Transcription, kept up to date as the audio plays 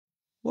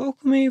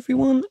Welcome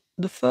everyone.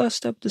 The first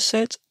step to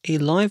set a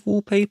live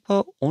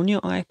wallpaper on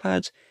your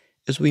iPad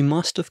is we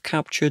must have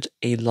captured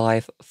a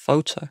live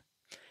photo.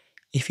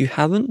 If you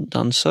haven't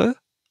done so,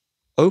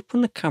 open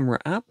the camera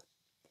app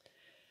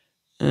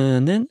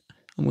and then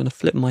I'm going to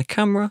flip my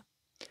camera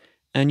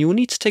and you will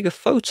need to take a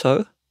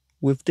photo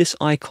with this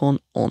icon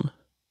on.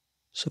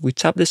 So if we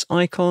tap this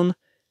icon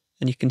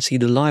and you can see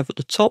the live at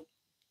the top,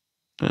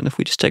 and if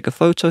we just take a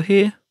photo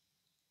here,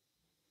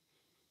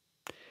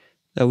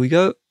 there we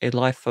go, a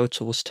live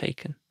photo was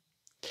taken.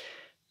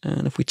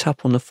 And if we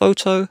tap on the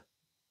photo, and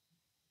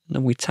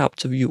then we tap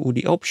to view all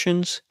the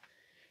options,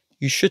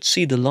 you should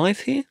see the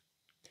live here.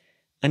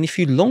 And if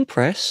you long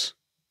press,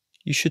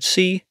 you should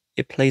see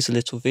it plays a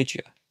little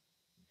video.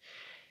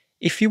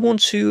 If you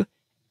want to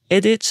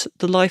edit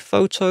the live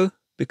photo,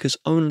 because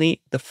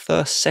only the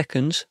first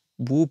second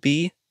will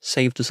be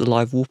saved as a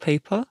live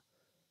wallpaper,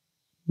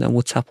 then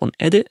we'll tap on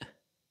edit,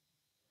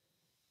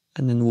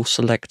 and then we'll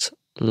select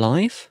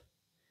live.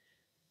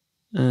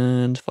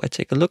 And if I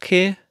take a look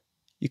here,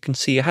 you can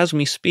see it has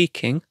me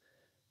speaking.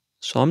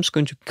 So I'm just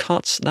going to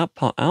cut that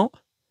part out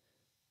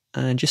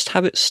and just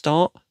have it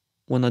start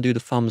when I do the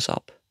thumbs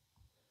up.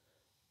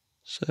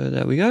 So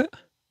there we go.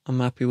 I'm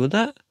happy with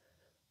that.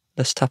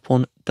 Let's tap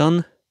on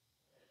done.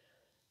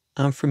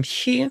 And from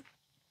here,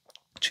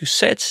 to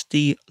set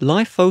the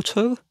live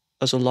photo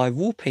as a live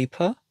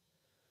wallpaper,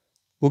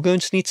 we're going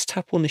to need to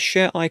tap on the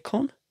share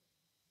icon.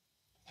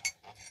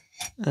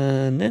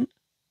 And then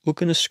we're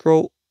going to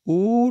scroll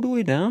all the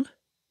way down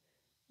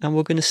and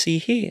we're going to see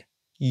here,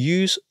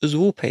 use as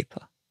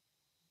wallpaper.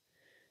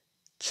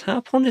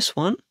 Tap on this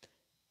one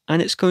and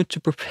it's going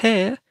to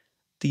prepare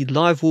the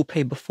live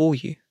wallpaper for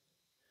you.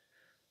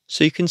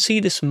 So you can see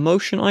this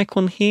motion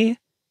icon here.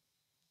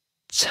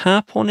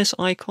 Tap on this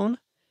icon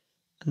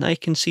and now you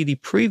can see the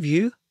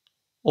preview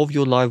of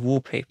your live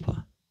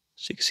wallpaper.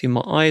 So you can see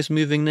my eyes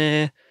moving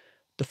there,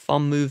 the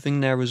thumb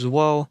moving there as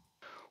well.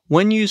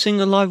 When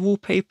using a live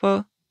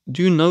wallpaper,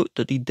 do note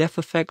that the depth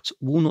effect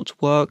will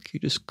not work.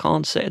 You just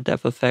can't set a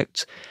depth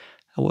effect.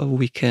 However,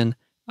 we can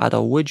add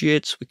our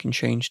widgets, we can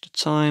change the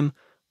time,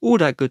 all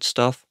that good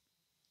stuff.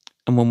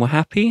 And when we're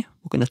happy,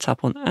 we're going to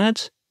tap on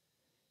add.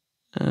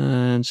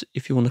 And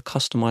if you want to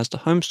customize the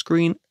home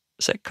screen,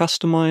 set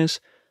customize.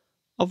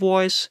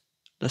 Otherwise,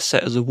 let's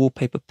set as a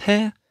wallpaper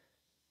pair.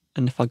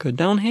 And if I go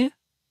down here,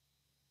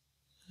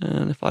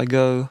 and if I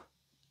go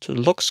to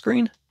the lock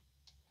screen,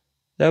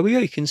 there we go.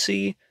 You can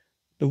see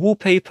the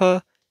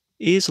wallpaper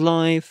is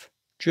live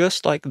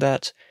just like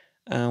that.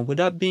 And with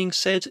that being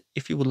said,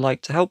 if you would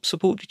like to help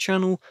support the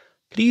channel,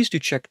 please do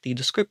check the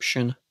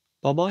description.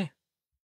 Bye bye.